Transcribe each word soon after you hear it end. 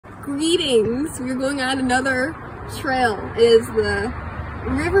Greetings! We're going on another trail. It is the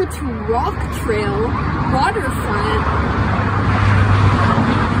River to Rock Trail waterfront.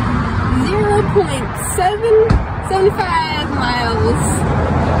 0.775 miles.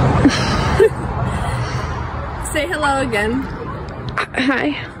 Say hello again. Hi.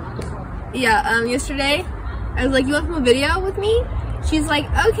 Yeah, yesterday I was like, you want to film a video with me? She's like,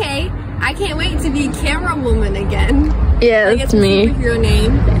 okay, I can't wait to be camera woman again. Yeah, like, that's me. Superhero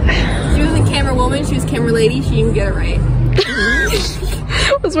name. She wasn't camera woman, she was camera lady. She didn't get it right.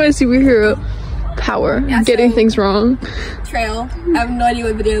 What's my superhero power? Yeah, getting things wrong. Trail. I have no idea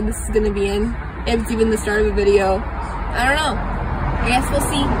what video this is gonna be in. If it's even the start of a video. I don't know. I guess we'll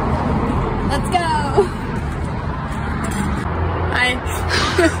see. Let's go. Hi.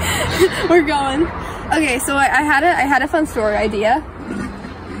 We're going. Okay, so I had a fun story idea.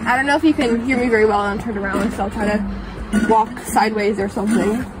 I don't know if you can hear me very well and I'm turned around, so I'll try to walk sideways or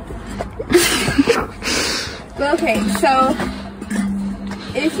something. But okay, so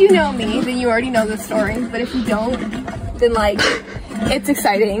if you know me, then you already know the story. But if you don't, then like, it's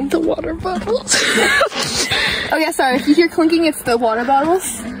exciting. The water bottles. Oh yeah, sorry, if you hear clinking, it's the water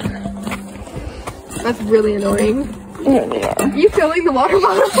bottles. That's really annoying. Yeah. Are you filling the water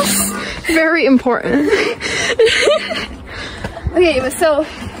bottles? Very important. Okay, but so,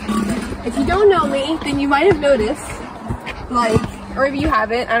 if you don't know me, then you might have noticed, like, or if you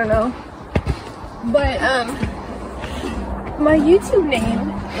haven't, I don't know. But, my YouTube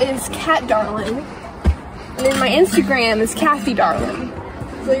name is Cat Darling, and then my Instagram is Kathy Darling.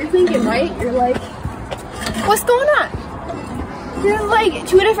 So you're thinking, right? You're like, what's going on? There's like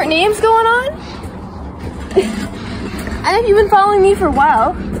 2 different names going on? And if you've been following me for a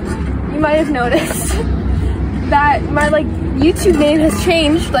while, you might have noticed that my like YouTube name has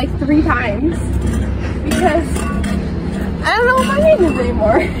changed like 3 times because I don't know what my name is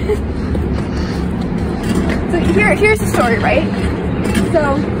anymore. So here's the story, right?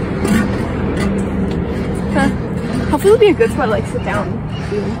 So hopefully it'll be a good spot to like sit down,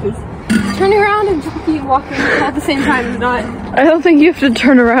 because turning around and keep walking all at the same time is not. I don't think you have to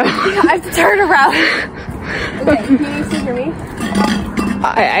turn around. I have to turn around. Okay, can you still hear me?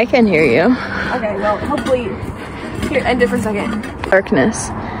 I can hear you. Okay, well, hopefully. Here, end it for a second.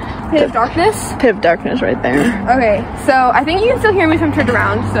 Darkness. Pit of darkness? Pit of darkness right there. Okay, so I think you can still hear me if I'm turned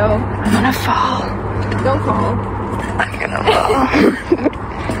around, so. I'm gonna fall. Don't fall. I'm gonna fall.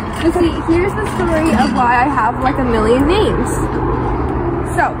 You see, here's the story of why I have like a million names.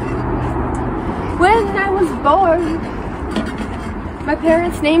 So, when I was born, my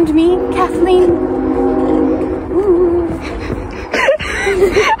parents named me Kathleen. Ooh.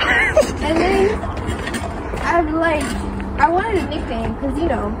 And then I wanted a nickname because, you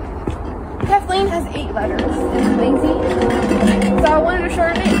know, Kathleen has 8 letters and lazy. So I wanted a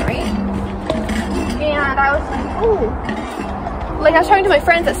shorter name, right? And I was like, oh. Like I was talking to my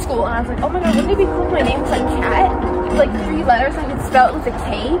friends at school and I was like, oh my god, wouldn't it be cool if my name was like Cat? Like 3 letters and I could spell it with a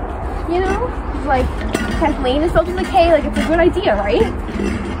K, you know? Like Kathleen is spelled with a K, like it's a good idea, right?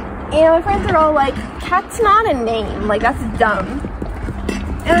 And my friends are all like, Cat's not a name, like that's dumb.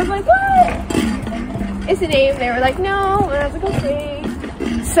 And I was like, what? It's a name. They were like, no. And I was like, okay.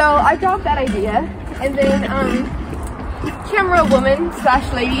 So I dropped that idea. And then camera woman /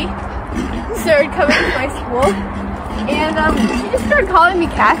 lady started coming to my school. And she just started calling me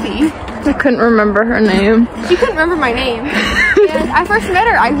Kathy. I couldn't remember her name. She couldn't remember my name. And I first met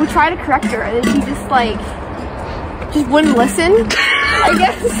her, I would try to correct her. And then she just wouldn't listen, I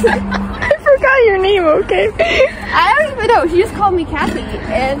guess. I forgot your name, okay? I don't even know. She just called me Kathy.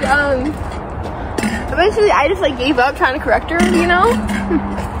 And eventually I just like gave up trying to correct her, you know?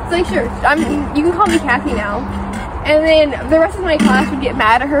 It's like, sure, you can call me Kathy now. And then the rest of my class would get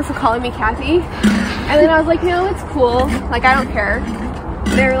mad at her for calling me Kathy. And then I was like, no, it's cool. Like, I don't care.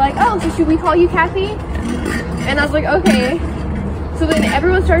 They were like, oh, so should we call you Kathy? And I was like, okay. So then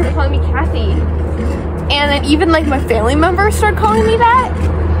everyone started calling me Kathy. And then even like my family members started calling me that.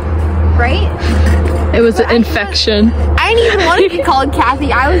 Right? It was an infection. I didn't even want to be called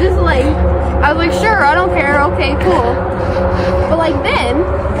Kathy. I was just like, sure, I don't care. Okay, cool. But like then,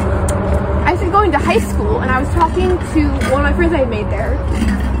 I started going to high school and I was talking to one of my friends I had made there.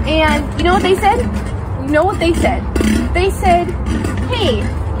 And you know what they said? You know what they said? They said, hey,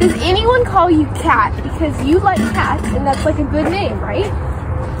 does anyone call you Cat because you like cats and that's like a good name, right?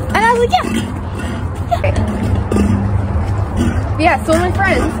 And I was like, yeah. Yeah, so one of my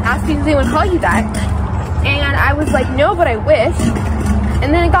friends asked me, does anyone call you that? And I was like, no, but I wish.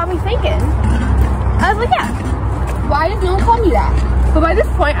 And then it got me thinking. I was like, yeah, why does no one call me that? But by this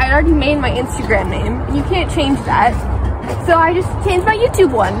point, I'd already made my Instagram name. And you can't change that. So I just changed my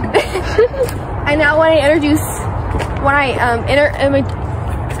YouTube one. And now when I'm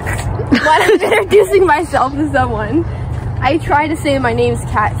introducing myself to someone, I try to say my name's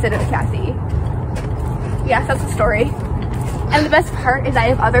Kat instead of Kathy. Yeah, that's the story. And the best part is I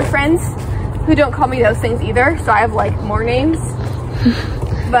have other friends who don't call me those things either, so I have like more names.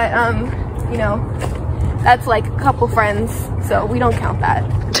 But you know, that's like a couple friends, so we don't count that.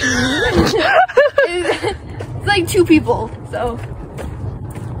 It's like 2 people, so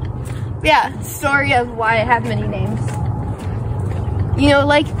yeah, story of why I have many names. You know,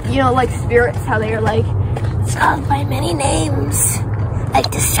 like spirits, how they are like, it's called by many names, like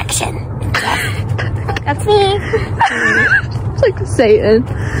dissection. That's me. It's like Satan.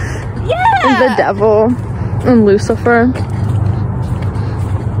 Yeah. And the devil. And Lucifer.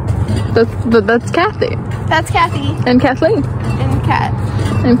 That's Kathy. That's Kathy. And Kathleen. And Kat.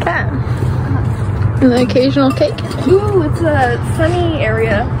 And Kat. And the occasional cake. Ooh, it's a sunny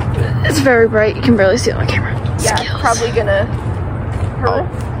area. It's very bright. You can barely see it on camera. Yeah, it's probably gonna hurt.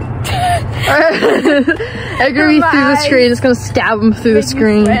 I'm gonna be through the screen. It's gonna stab him through the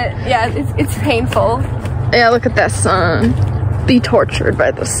screen. Yeah, it's painful. Yeah, look at that sun. Be tortured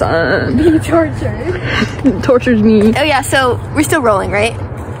by the sun. Be tortured. It tortures me. Oh yeah, so we're still rolling, right?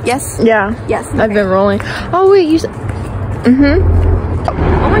 Yes? Yeah. Yes. Okay. I've been rolling. Oh wait, you said.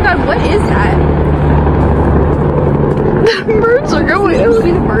 Oh my god, what is that? Birds are going. Did you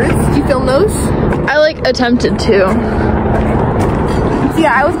see the birds? Did you film those? I like attempted to. So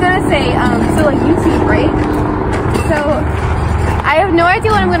yeah, I was gonna say, so like YouTube, right? So I have no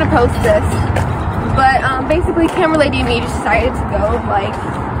idea when I'm gonna post this, but basically Camera Lady and me just decided to go like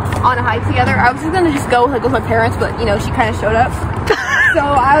on a hike together. I was just gonna go like with my parents, but you know, she kind of showed up. So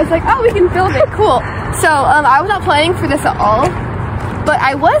I was like, oh, we can film it, cool. So I was not planning for this at all, but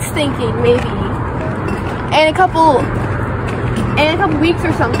I was thinking maybe in a couple weeks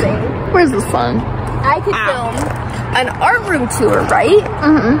or something. Where's the sun? I could film an art room tour, right?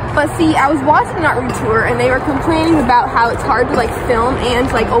 But see, I was watching an art room tour and they were complaining about how it's hard to like film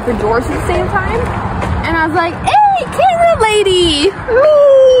and like open doors at the same time. And I was like, hey, Camera Lady! Me!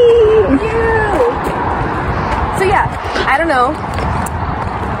 You! So yeah, I don't know.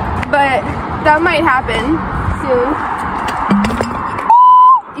 But that might happen soon.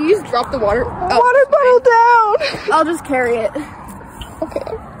 You just dropped the water. Water bottle down! I'll just carry it. Okay,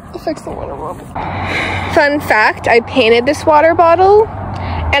 I'll fix the water bottle. Fun fact, I painted this water bottle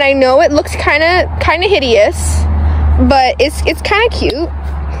and I know it looks kind of hideous, but it's kind of cute.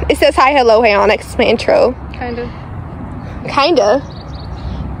 It says hi, hello, Hayonix. It's my intro. Kinda.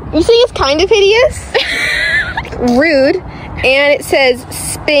 You think it's kind of hideous? Rude. And it says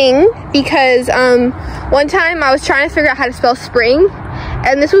Sping because one time I was trying to figure out how to spell spring,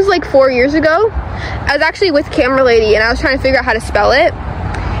 and this was like 4 years ago. I was actually with Camera Lady and I was trying to figure out how to spell it,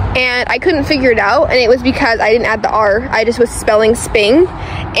 and I couldn't figure it out, and it was because I didn't add the R. I just was spelling Sping,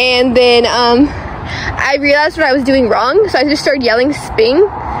 and then I realized what I was doing wrong, so I just started yelling Sping,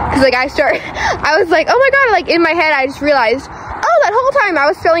 because like I was like, oh my god, like in my head I just realized, oh, that whole time I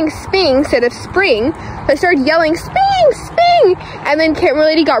was spelling Sping instead of spring. So I started yelling Sping, Sping, and then Camera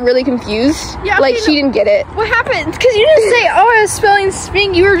Lady got really confused. Yeah, like she didn't get it. What happened? Because you didn't say, oh, I was spelling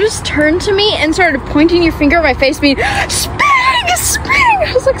Sping. You were just turned to me and started pointing your finger at my face, being Sping, Sping.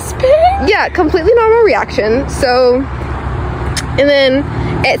 I was like, Sping? Yeah, completely normal reaction. So, and then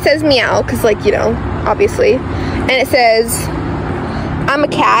it says meow, because like, you know, obviously. And it says, I'm a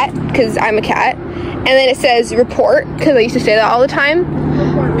cat, because I'm a cat. And then it says report, because I used to say that all the time.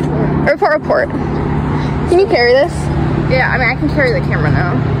 Report. Can you carry this? Yeah, I mean, I can carry the camera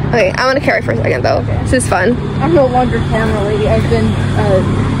now. Okay, I want to carry for a second though. Okay. This is fun. I'm no longer Camera Lady. I've been,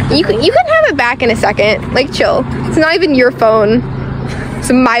 You can have it back in a second. Like, chill. It's not even your phone.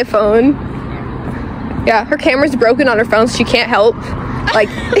 It's my phone. Yeah, her camera's broken on her phone, so she can't help, like,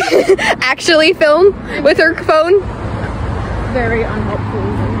 actually film with her phone. Very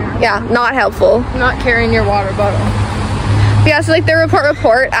unhelpful. Yeah, not helpful. Not carrying your water bottle. Yeah, so like the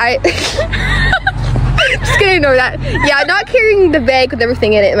report, I just gonna ignore that. Yeah, not carrying the bag with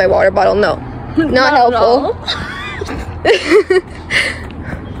everything in it in my water bottle, no. Not helpful.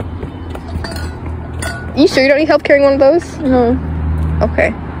 You sure you don't need help carrying one of those? No.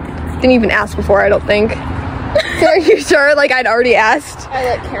 Okay. Didn't even ask before, I don't think. Are you sure? Like, I'd already asked.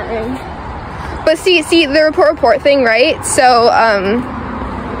 I like carrying. But see the report thing, right? So,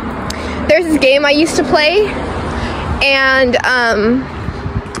 there's this game I used to play, and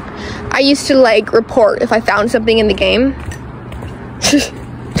I used to like report if I found something in the game.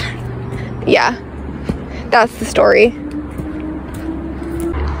 Yeah, that's the story.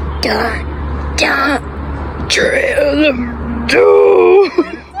 trail of doom.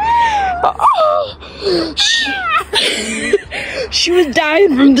 She was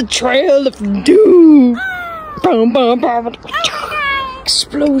dying from the trail of doom. Boom, boom, boom.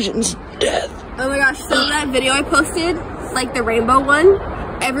 Explosions, death. Oh my gosh, so that video I posted, like the rainbow one,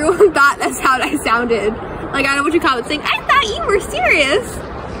 everyone thought that's how I sounded. Like, I had a bunch of comments saying, I thought you were serious.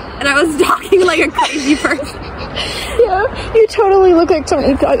 And I was talking like a crazy person. Yeah, you totally look like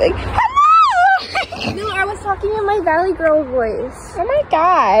somebody talking. Hello! No, I was talking in my Valley Girl voice. Oh my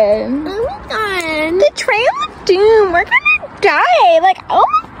god. Oh my god. The trail of doom. We're gonna die. Like, oh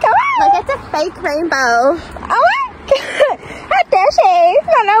my god. Like, it's a fake rainbow. Oh my god. How dare she? I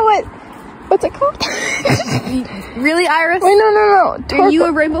don't know what's it called? Really, Iris? Wait, no. Are you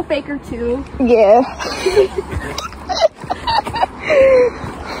a rainbow faker too? Yeah.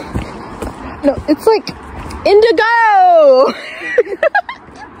 No, it's like indigo.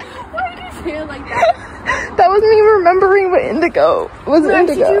 Why did you say it like that? That wasn't me remembering what indigo was. Indigo.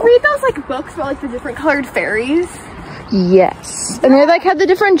 Did you read those like books about like the different colored fairies? Yes. And they like had the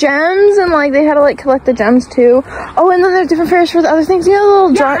different gems and like they had to like collect the gems too. Oh, and then there's different fairies for the other things. You know,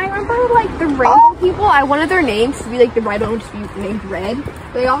 the little I remember like the rainbow people. I wanted their names to be like the rainbow to be named Red.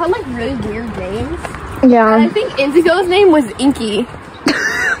 They all had like really weird names. Yeah. And I think Indigo's name was Inky.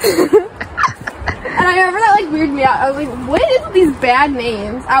 And I remember that like weirded me out. I was like, what is with these bad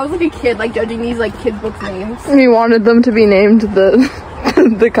names? I was like a kid, like judging these like kids' books names. You wanted them to be named the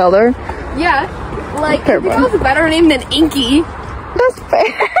the color. Yeah. Like, Fair Indigo's a better name than Inky. That's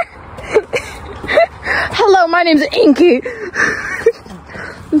fair. Hello, my name's Inky.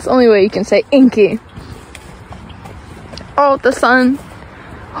 That's the only way you can say Inky. Oh, the sun.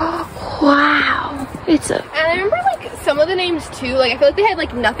 Wow. It's a... And I remember like some of the names too, like I feel like they had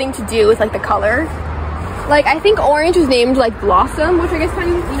like nothing to do with like the color. Like I think orange was named like Blossom, which I guess kind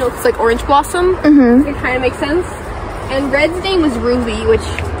of, you know, it's like orange blossom. It kind of makes sense. And red's name was Ruby, which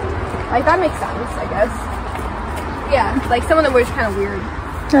like that makes sense, I guess. Yeah, like some of them were just kind of weird.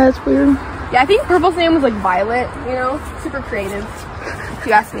 That's weird. Yeah, I think purple's name was like Violet, you know, super creative, if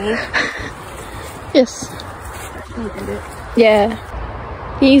you ask me. Yes. Can you end it? Yeah.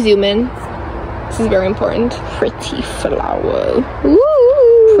 Can you zoom in? This is very important. Pretty flower.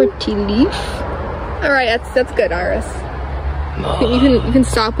 Ooh. Pretty leaf. All right, that's good, Iris. You can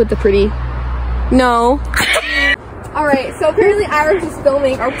stop with the pretty. No. All right, so apparently Iris is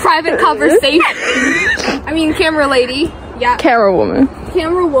filming our private conversation. I mean, camera lady. Yeah. Camera woman.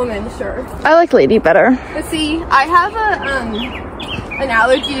 Camera woman, sure. I like lady better. But see, I have an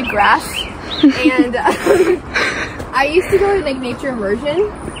allergy to grass, and I used to go to like nature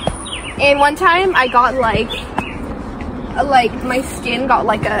immersion, and one time I got like my skin got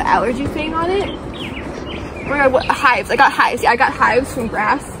like an allergy thing on it. Oh my god, what, hives. I got hives. Yeah, I got hives from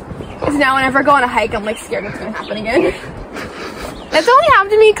grass. So now whenever I go on a hike, I'm like scared it's gonna happen again. That's only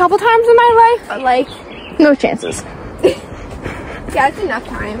happened to me a couple times in my life, but like... No chances. Yeah, it's enough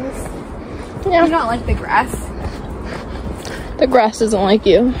times. Yeah. I don't like the grass. The grass doesn't like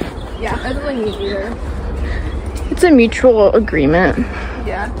you. Yeah, it doesn't like me either. It's a mutual agreement.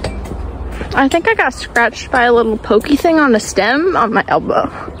 Yeah. I think I got scratched by a little pokey thing on the stem on my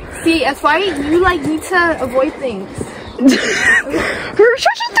elbow. See, that's why you like need to avoid things. We're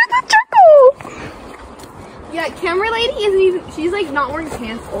stretching through the jungle. Yeah, camera lady isn't even, she's like not wearing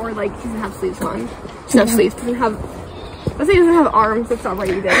pants or like she doesn't have sleeves on. She doesn't have sleeves, doesn't have, let's say doesn't have arms, that's not what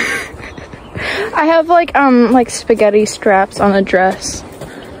you did. I have like spaghetti straps on a dress.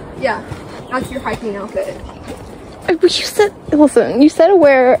 Yeah, that's your hiking outfit. You said, listen, you said to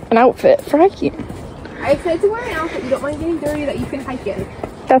wear an outfit for hiking. I said to wear an outfit you don't mind getting dirty that you can hike in.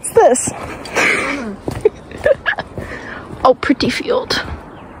 That's this. Oh, pretty field.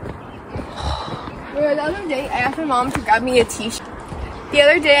 The other day, I asked my mom to grab me a t-shirt. The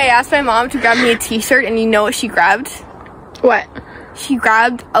other day, I asked my mom to grab me a t-shirt, and you know what she grabbed? What? She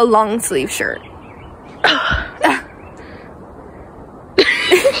grabbed a long sleeve shirt.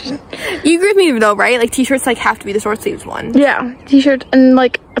 You agree with me though, right? Like t-shirts like have to be the short sleeves one. Yeah, t-shirt and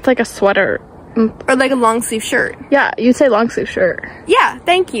like it's like a sweater. Or like a long sleeve shirt. Yeah, you say long sleeve shirt. Yeah,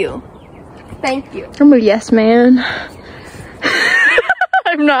 thank you. Thank you. I'm a yes man.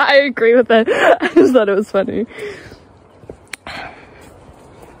 I'm not, I agree with that. I just thought it was funny.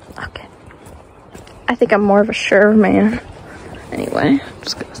 Okay. I think I'm more of a sure man. Anyway, I'm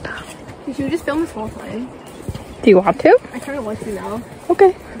just gonna stop. Should we just film this whole time? Do you want to? I kind of want to now.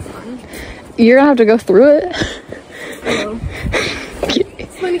 Okay. It's fun. You're gonna have to go through it. So,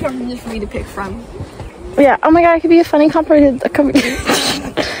 it's funny conversation for me to pick from. Yeah. Oh my god, it could be a funny funny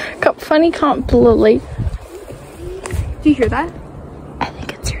compliment. Do you hear that? I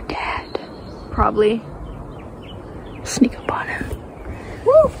think it's your dad. Probably. sneak up on him.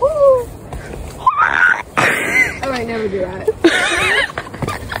 Woo, woo. I might never do that.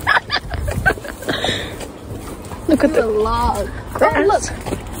 Look at The the log. grass.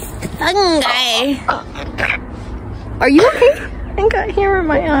 Fungi. Are you okay? I got hair in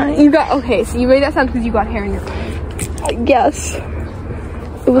my eye. You got, okay, so you made that sound because you got hair in your eye. Yes.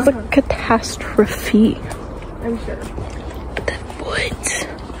 It was a catastrophe. I'm sure. The woods.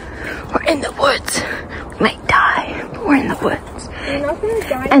 We're in the woods. We might die, but we're in the woods. You're not gonna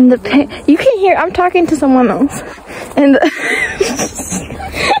die. And the pain, you can hear, I'm talking to someone else. And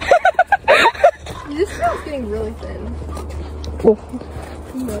This girl's getting really thin. oh,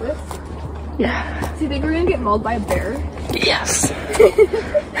 You notice? yeah. Do you think we're gonna get mauled by a bear? Yes.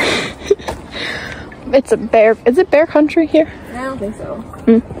 It's a bear. Is it bear country here? I don't think so.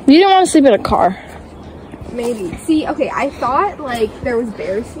 You didn't want to sleep in a car. Maybe. See, okay, I thought like there was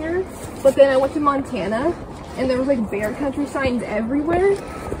bears here, but then I went to Montana and there was like bear country signs everywhere.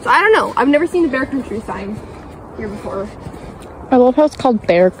 So I don't know. I've never seen a bear country sign here before. I love how it's called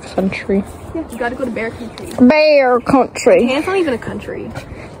bear country. Yeah, you gotta go to bear country. Bear country. Montana's not even a country.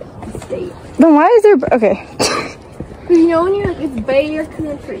 It's a state. Then why is there, okay. You know when you're like, it's bear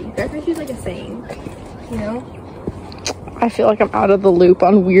country. Bear country is like a saying. You know? I feel like I'm out of the loop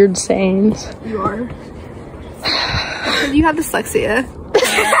on weird sayings. You are. You have dyslexia.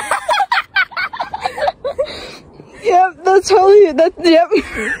 Yep, that's totally, yep.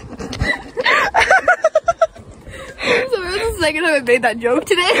 So this is the second time I made that joke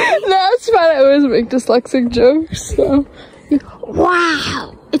today. No, it's fine. I always make dyslexic jokes, so.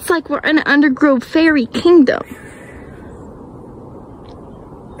 Wow, it's like we're in an undergrowth fairy kingdom.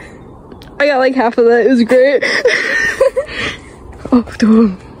 I got like half of that. It was great. Oh,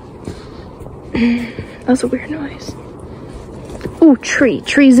 damn. That's a weird noise. Ooh, tree.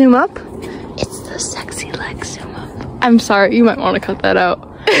 Tree zoom up. It's the sexy leg zoom up. I'm sorry, you might want to cut that out.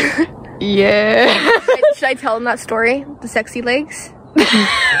 Yeah. Should I tell them that story? The sexy legs?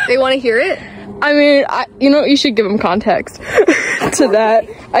 They want to hear it? I mean, you know, you should give them context to that.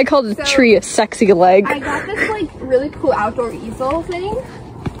 I called a tree a sexy leg. I got this like really cool outdoor easel thing.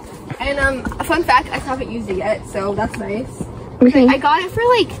 And fun fact, I haven't used it yet, so that's nice. Okay. I got it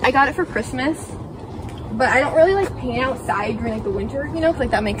for Christmas, but I don't really like paint outside during like the winter, you know, 'cause,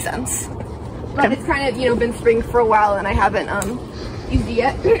 like that makes sense. But it's kind of, you know, been spring for a while and I haven't used it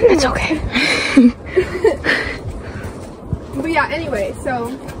yet. It's okay. But yeah, anyway, so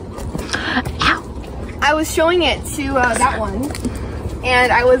I was showing it to that one,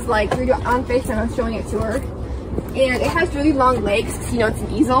 and I was like, on FaceTime, I was showing it to her, and it has really long legs, 'cause, you know, it's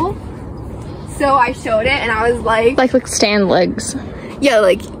an easel. So I showed it, and I was like stand legs. yeah,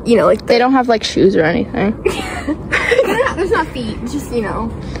 like, you know, like They don't have like shoes or anything. there's not feet, it's just, you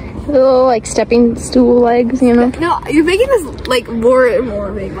know. Little like stepping stool legs, you know. No, you're making this like more and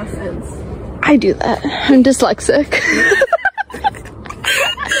more make more sense. I do that. I'm dyslexic.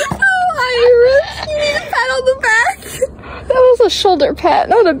 Oh, you really need a pat on the back. That was a shoulder pat,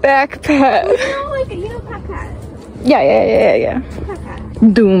 not a back pat. You know, like you know, pat. Yeah.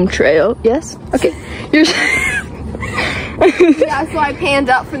 Pat. Doom trail. Yes. Okay. You're. Yeah, so I panned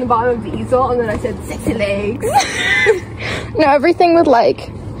up from the bottom of the easel, and then I said sexy legs. No, everything with leg.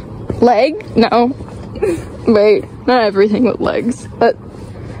 No. Wait, not everything with legs, but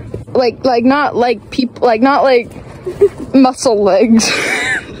like not like people, like not like muscle legs.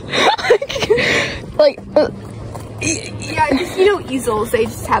 Yeah, just, you know, easels, they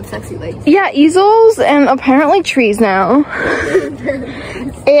just have sexy legs. Yeah, easels and apparently trees now.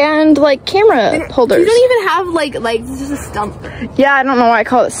 And like camera holders. You don't even have like legs, it's just a stump. Yeah, I don't know why I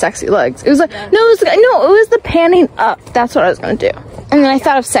call it sexy legs. It was like, no, it was the panning up. That's what I was gonna do. And then I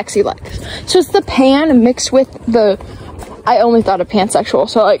thought of sexy legs. So it's the pan mixed with the, I only thought of pansexual,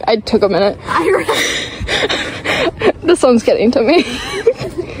 so like I took a minute. The sun's getting to me.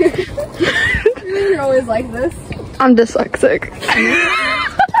 You're always like this. I'm dyslexic.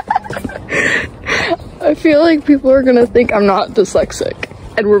 I feel like people are gonna think I'm not dyslexic,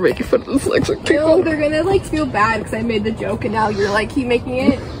 and we're making fun of dyslexic people. No, they're gonna like feel bad because I made the joke and now you're like, keep making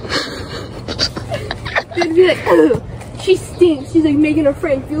it. They'd be like, ugh, she stinks. She's like making her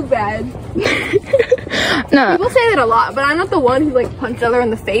friend feel bad. No. People say that a lot, but I'm not the one who like punched Ella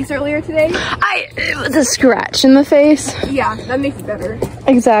in the face earlier today. It was a scratch in the face. Yeah, that makes it better.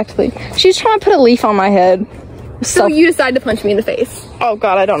 Exactly. She's trying to put a leaf on my head. So you decide to punch me in the face. Oh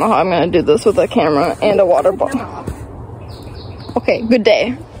god, I don't know how I'm gonna do this with a camera and a water bottle. Okay, good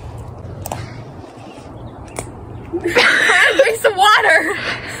day. Drink some water.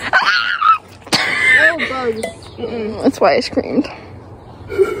 Oh, bugs. That's why I screamed.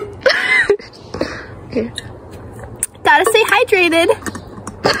 Okay. Gotta stay hydrated.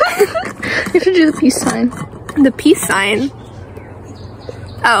 You should do the peace sign. The peace sign.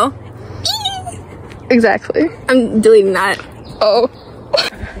 Oh. Exactly. I'm deleting that. Oh.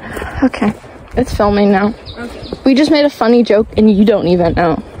 Okay. It's filming now. Okay. We just made a funny joke and you don't even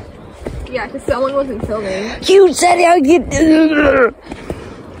know. Yeah, because someone wasn't filming. You said it.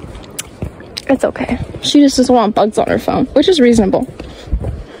 It's okay. She just doesn't want bugs on her phone, which is reasonable.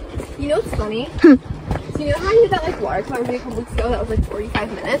 You know what's funny? So you know how I did that like water color video a couple weeks ago that was like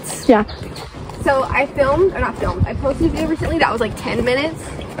 45 minutes? Yeah. So I filmed, or not filmed, I posted a video recently that was like 10 minutes.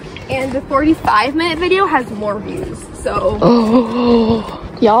 And the 45-minute video has more views, so.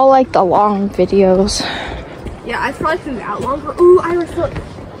 Oh, y'all like the long videos. Yeah, I probably should have out longer. Ooh, Iris, look.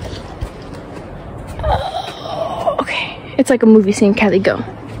 Okay, it's like a movie scene. Kelly, go.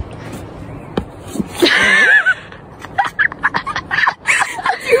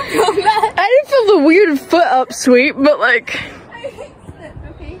 I didn't feel the weird foot up sweep, but like.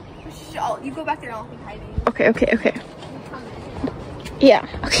 Okay, you go back there and I'll be hiding. Okay. Yeah,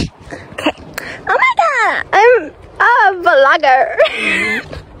 okay. Oh my god, I'm a vlogger. I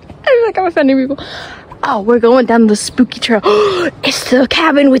feel like I'm offending people. Oh, we're going down the spooky trail. It's the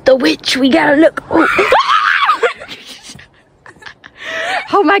cabin with the witch. We gotta look. Oh,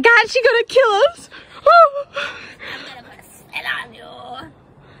 oh my god, she's gonna kill us. Oh. I'm gonna put a spell on you.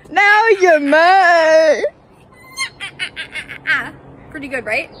 Now you're mine. Pretty good,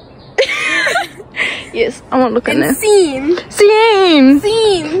 right? Yes, I want to look in there. Scene.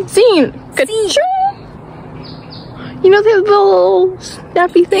 Good. You know the little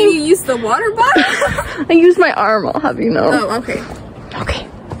snappy thing? You use the water bottle? I use my arm, I'll have you know. Oh, okay. Okay.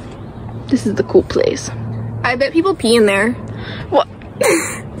 This is the cool place. I bet people pee in there. What?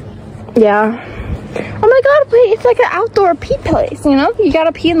 Yeah. Oh my god, it's like an outdoor pee place, you know? You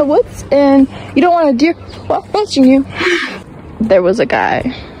gotta pee in the woods and you don't want a deer watching you. There was a guy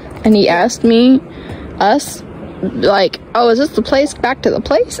and he asked us, like, oh, is this the place back to the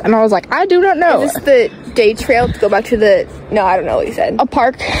place? And I was like, I do not know. Is this the day trail to go back to the, no, I don't know what he said. A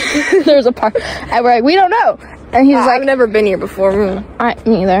park. There's a park. And we're like, we don't know. And he's like, I've never been here before.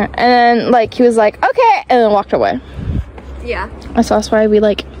 me either. And then like, he was like, okay, and then walked away. Yeah. So that's why we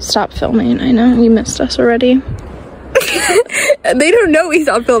like stopped filming. I know, you missed us already. They don't know we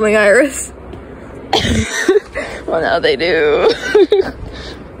stopped filming, Iris. Well, now they do.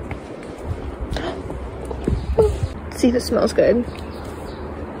 See if it smells good.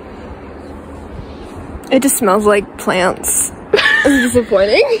 It just smells like plants. It's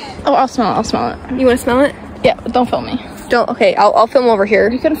disappointing. Oh, I'll smell it. You want to smell it? Yeah, but don't film me. Don't. Okay, I'll film over here.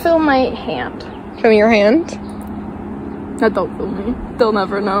 You can film my hand. Film your hand. No, don't film me. They'll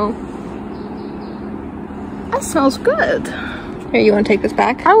never know. That smells good. Here, you want to take this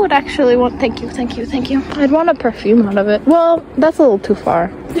back? I would actually want, thank you. I'd want a perfume out of it. Well, that's a little too far.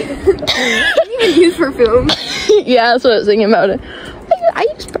 You can use perfume. Yeah, that's what I was thinking about it.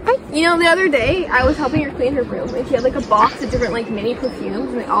 You know, the other day, I was helping her clean her room, and she had like a box of different like mini perfumes,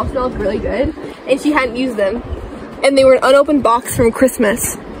 and they all smelled really good, and she hadn't used them. And they were an unopened box from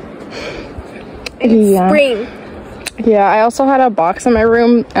Christmas. And it's spring. Yeah, I also had a box in my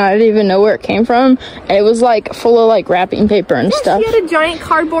room, and I didn't even know where it came from, and it was like full of like wrapping paper and stuff. She had a giant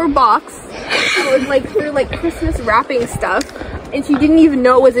cardboard box that was like for like Christmas wrapping stuff, and she didn't even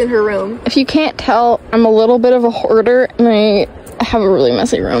know it was in her room. If you can't tell, I'm a little bit of a hoarder, and I have a really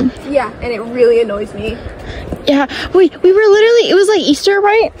messy room. Yeah, and it really annoys me. Yeah, we were literally, it was like Easter,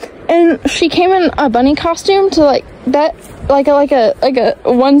 right? And she came in a bunny costume to like that, like a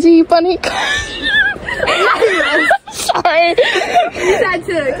onesie bunny. Sorry. Just had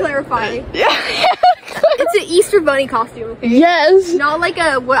to clarify. Yeah. It's an Easter bunny costume. Okay? Yes. Not like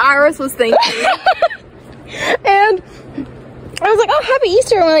what Iris was thinking. And I was like, oh, happy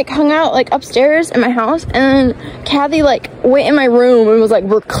Easter, and we like hung out like upstairs in my house, and Kathy like went in my room and was like,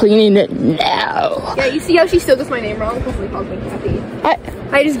 we're cleaning it now. Yeah, you see how she still gets my name wrong because we called me Kathy.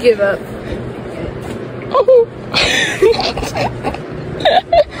 I just give up.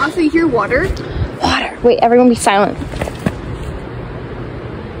 Also, you hear water? Water. Wait, everyone be silent.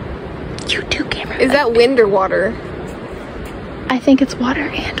 You too, camera. Is that wind or water? I think it's water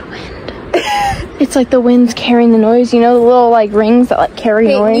and wind. It's like the wind's carrying the noise, you know, the little like rings that like carry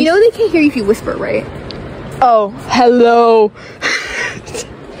noise. You know they can't hear you if you whisper, right? Oh, hello.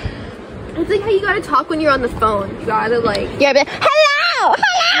 It's like how you gotta talk when you're on the phone. You gotta like, Yeah, but hello,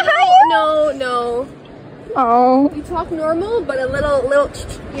 hello. No. Oh. You talk normal, but a little,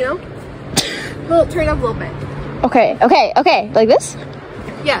 you know, turn up a little bit. Okay. Like this?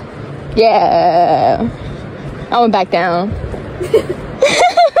 Yeah. Yeah. I went back down.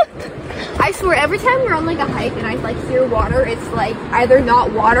 I swear, every time we're on like a hike and I like hear water, it's like either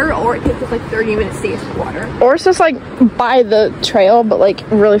not water or it takes us like 30 minutes to get to the water. Or it's just like by the trail, but like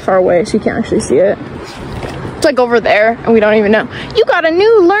really far away, so you can't actually see it. It's like over there, and we don't even know. You got a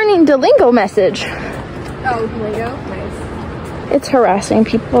new learning Duolingo message. Oh, Duolingo? Nice. It's harassing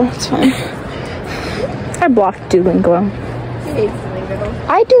people. It's fine. I blocked Duolingo. She hates Duolingo.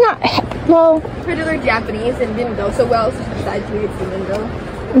 I do not. Well, Her to learn Japanese and didn't go so well, so she decided to read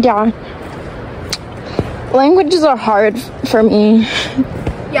Duolingo. yeah. Languages are hard for me.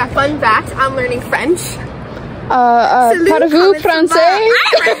 Yeah, fun fact, I'm learning French. Parlez-vous français?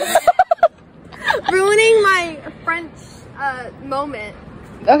 Ruining my French moment.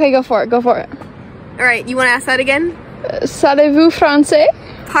 Okay, go for it. Go for it. Alright, you want to ask that again? Savez-vous français?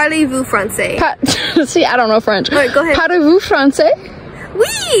 Parlez-vous français? See, I don't know French. Alright, go ahead. Parlez-vous français?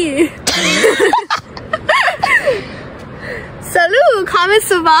 Oui! Salut, comment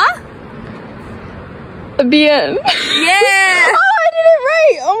ça va? Bien. Yeah! Oh, I did it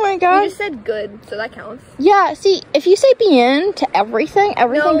right! Oh my You god. just said good, so that counts. Yeah, see, if you say bien to everything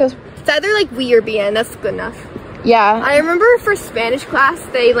No, goes... it's either like oui or bien, that's good enough. Yeah. I remember for Spanish class,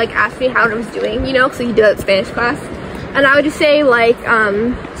 they like asked me how I was doing, you know, because you did that Spanish class. And I would just say like,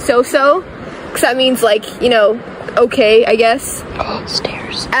 so-so, because that means like, you know, okay, I guess. Oh,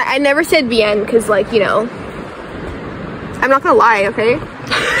 stairs. I never said bien, because like, you know, I'm not gonna lie, okay?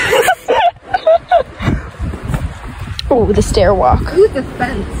 Oh, the stair walk. Ooh, the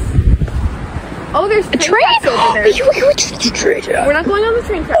fence. Oh, there's A train? tracks over there. We're not going on the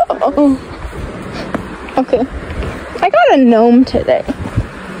train track. Oh. Okay. I got a gnome today.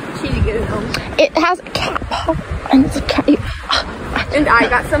 She did get a gnome. It has a cat paw. And it's a cat. And I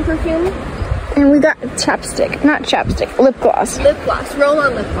got some perfume. And we got chapstick. Not chapstick. Lip gloss. Lip gloss.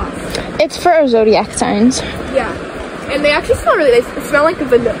 Roll-on lip gloss. It's for our zodiac signs. Yeah. And they actually smell really nice. It smells like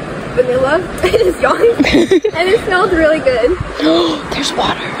vanilla. It is young. And it smells really good. There's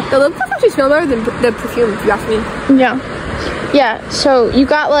water. The lip gloss actually smells better than the perfume, if you ask me. Yeah. Yeah, so you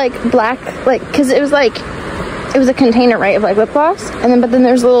got like black, like, cause it was a container, right, of like lip gloss, and then but then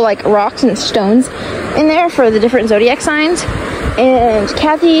there's little like rocks and stones in there for the different zodiac signs, and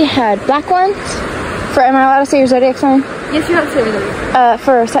Kathy had black ones. Am I allowed to say your zodiac sign? Yes, you're not saying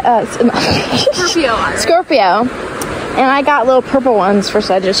Scorpio. Scorpio, and I got little purple ones for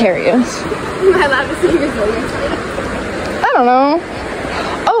Sagittarius. Am I allowed to say your zodiac sign? I don't know.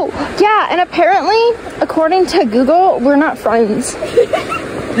 Oh, yeah, and apparently, according to Google, we're not friends.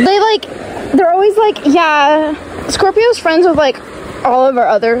 They're always like, yeah, Scorpio's friends with like all of our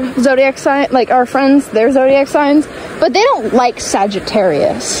other zodiac signs, like our friends, their zodiac signs, but they don't like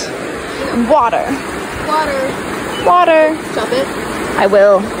Sagittarius. Water. Stop it. I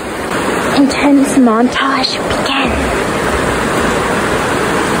will. Intense montage begin.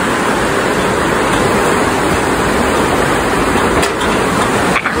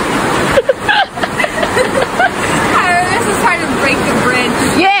 This is trying to break the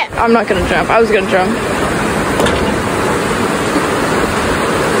bridge. Yeah! I'm not gonna jump. I was gonna jump.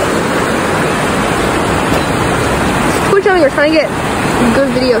 Quit jumping. We're trying to get good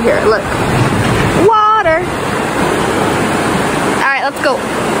video here. Look. Water. Alright, let's go.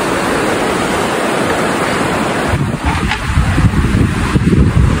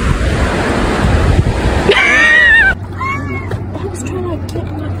 I was trying to get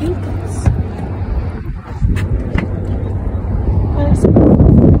my ankles.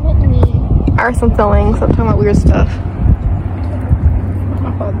 Alright, I'm filming, so I'm talking about weird stuff.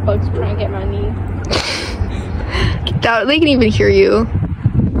 My bugs trying to get my knee. They can even hear you.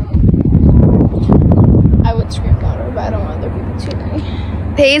 I would scream louder, but I don't want other people to hear me.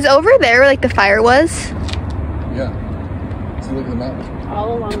 Hey, is over there where like the fire was? Yeah. So look at the mountains.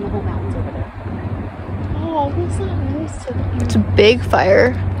 All along the whole mountains over there. Oh, that's not nice to me. It's a big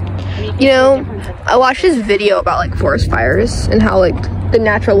fire. You know, I watched this video about like forest fires and how like the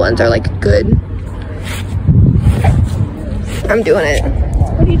natural ones are like good. I'm doing it.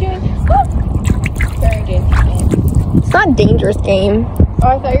 What are you doing? Very dangerous game. It's not a dangerous game. Oh,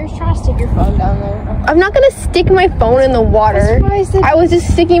 I thought you were trying to stick your phone down there. I'm not gonna stick my phone in the water. I was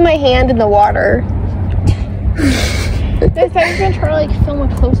just sticking my hand in the water. I thought you were gonna try to like film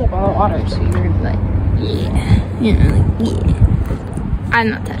a close up on the water, so you were gonna be like, yeah. I'm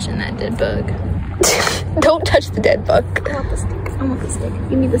not touching that dead bug. Don't touch the dead bug. I want the stick. I want the stick.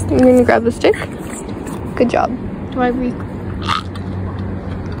 You need the stick. You're gonna grab the stick? Good job. Do I read?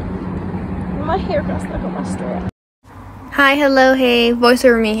 My hair got stuck on my straw. Hi, hello, hey,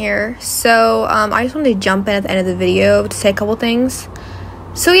 voiceover me here. So, I just wanted to jump in at the end of the video to say a couple things.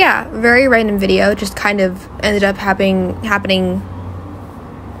 So yeah, very random video, just kind of ended up happening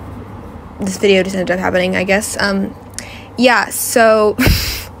this video just ended up happening, I guess. Yeah, so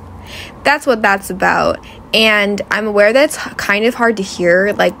that's what that's about. And I'm aware that it's kind of hard to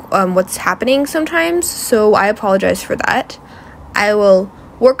hear, like, what's happening sometimes, so I apologize for that. I will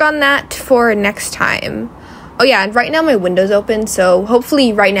work on that for next time. Oh yeah, and right now my window's open, so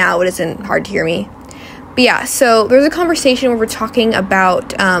hopefully right now it isn't hard to hear me. But yeah, so there's a conversation where we're talking about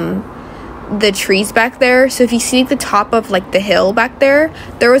the trees back there. So if you see the top of like the hill back there,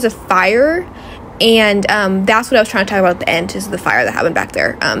 there was a fire, and that's what I was trying to talk about at the end, is the fire that happened back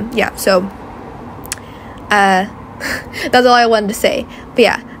there. Yeah, so that's all I wanted to say. But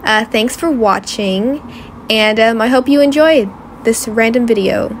yeah, thanks for watching, and I hope you enjoyed this random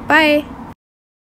video. Bye!